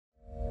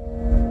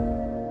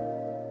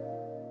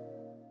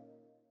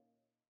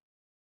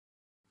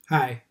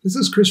Hi, this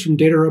is Chris from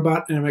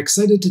DataRobot, and I'm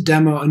excited to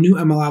demo a new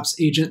MLOps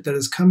agent that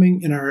is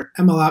coming in our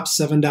MLOps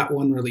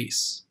 7.1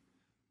 release.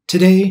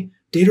 Today,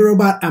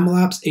 DataRobot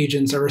MLOps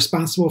agents are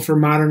responsible for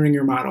monitoring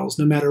your models,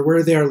 no matter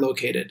where they are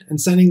located,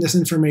 and sending this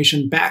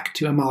information back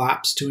to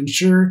MLOps to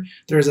ensure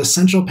there is a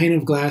central pane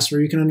of glass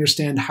where you can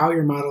understand how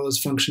your model is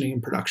functioning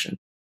in production.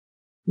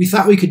 We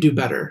thought we could do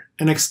better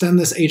and extend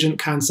this agent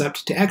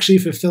concept to actually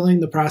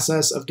fulfilling the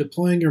process of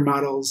deploying your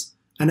models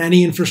on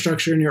any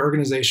infrastructure in your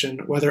organization,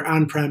 whether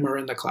on-prem or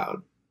in the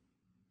cloud.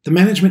 The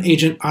management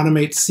agent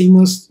automates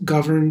seamless,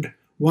 governed,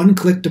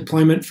 one-click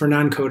deployment for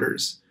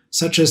non-coders,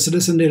 such as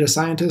citizen data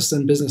scientists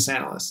and business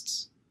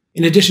analysts.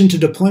 In addition to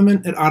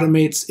deployment, it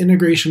automates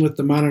integration with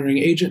the monitoring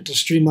agent to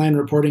streamline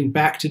reporting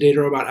back to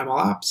DataRobot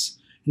MLOps,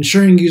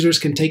 ensuring users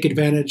can take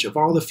advantage of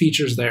all the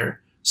features there,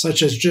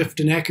 such as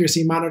drift and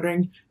accuracy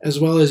monitoring, as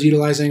well as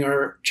utilizing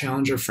our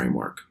Challenger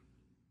framework.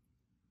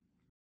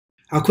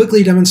 I'll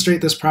quickly demonstrate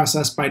this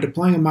process by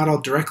deploying a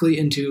model directly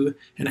into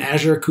an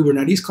Azure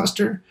Kubernetes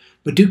cluster,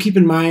 but do keep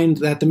in mind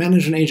that the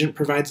management agent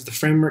provides the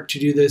framework to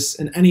do this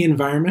in any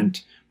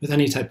environment with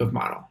any type of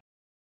model.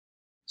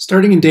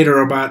 Starting in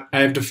DataRobot,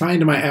 I have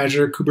defined my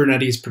Azure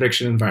Kubernetes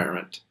prediction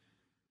environment.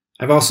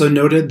 I've also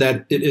noted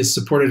that it is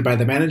supported by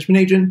the management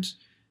agent,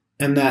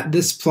 and that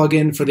this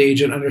plugin for the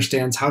agent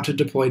understands how to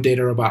deploy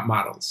DataRobot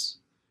models.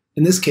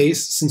 In this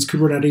case, since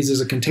Kubernetes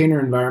is a container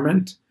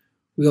environment,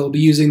 we'll be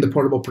using the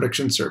portable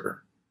prediction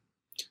server.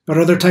 But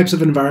other types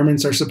of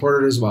environments are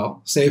supported as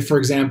well. Say, for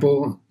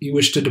example, you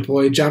wish to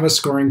deploy Java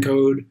scoring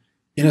code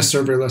in a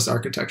serverless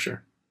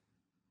architecture.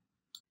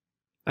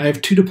 I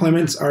have 2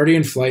 deployments already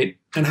in flight,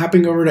 and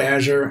hopping over to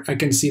Azure, I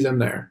can see them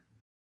there.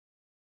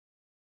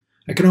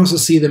 I can also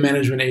see the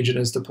management agent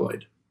is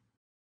deployed.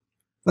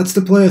 Let's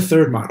deploy a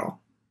 3rd model.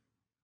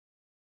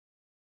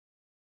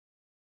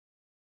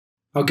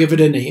 I'll give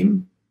it a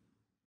name.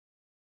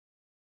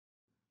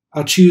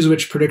 I'll choose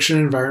which prediction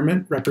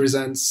environment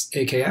represents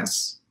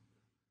AKS.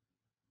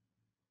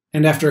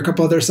 And after a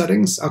couple other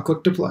settings, I'll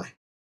click Deploy.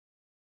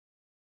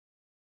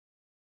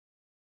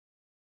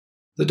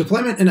 The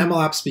deployment in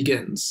MLOps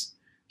begins.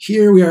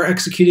 Here we are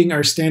executing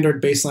our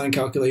standard baseline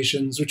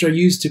calculations, which are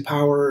used to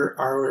power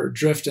our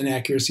drift and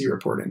accuracy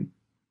reporting.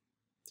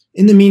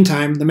 In the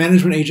meantime, the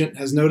management agent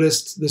has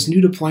noticed this new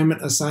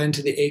deployment assigned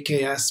to the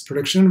AKS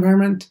prediction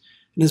environment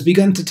and has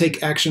begun to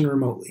take action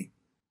remotely.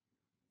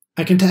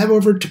 I can tab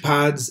over to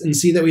pods and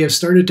see that we have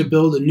started to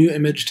build a new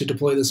image to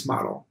deploy this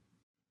model.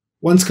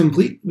 Once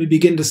complete, we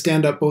begin to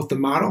stand up both the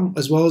model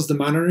as well as the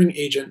monitoring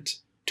agent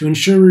to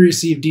ensure we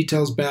receive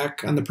details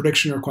back on the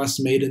prediction requests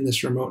made in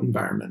this remote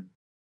environment.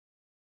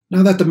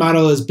 Now that the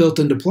model is built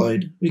and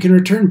deployed, we can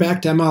return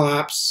back to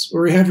MLOps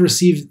where we have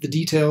received the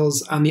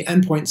details on the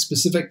endpoint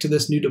specific to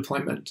this new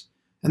deployment,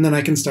 and then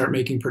I can start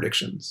making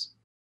predictions.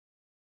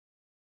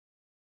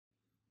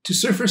 To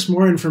surface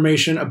more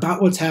information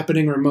about what's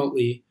happening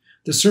remotely,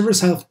 the service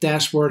health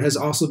dashboard has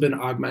also been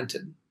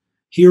augmented.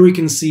 Here we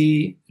can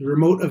see the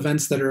remote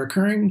events that are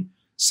occurring,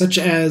 such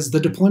as the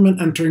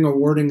deployment entering a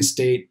warning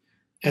state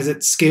as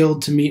it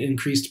scaled to meet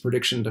increased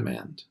prediction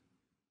demand.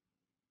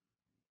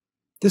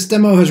 This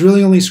demo has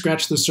really only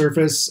scratched the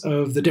surface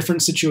of the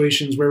different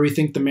situations where we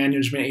think the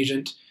management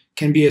agent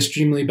can be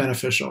extremely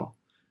beneficial.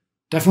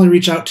 Definitely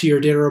reach out to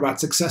your DataRobot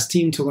success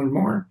team to learn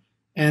more,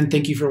 and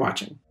thank you for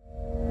watching.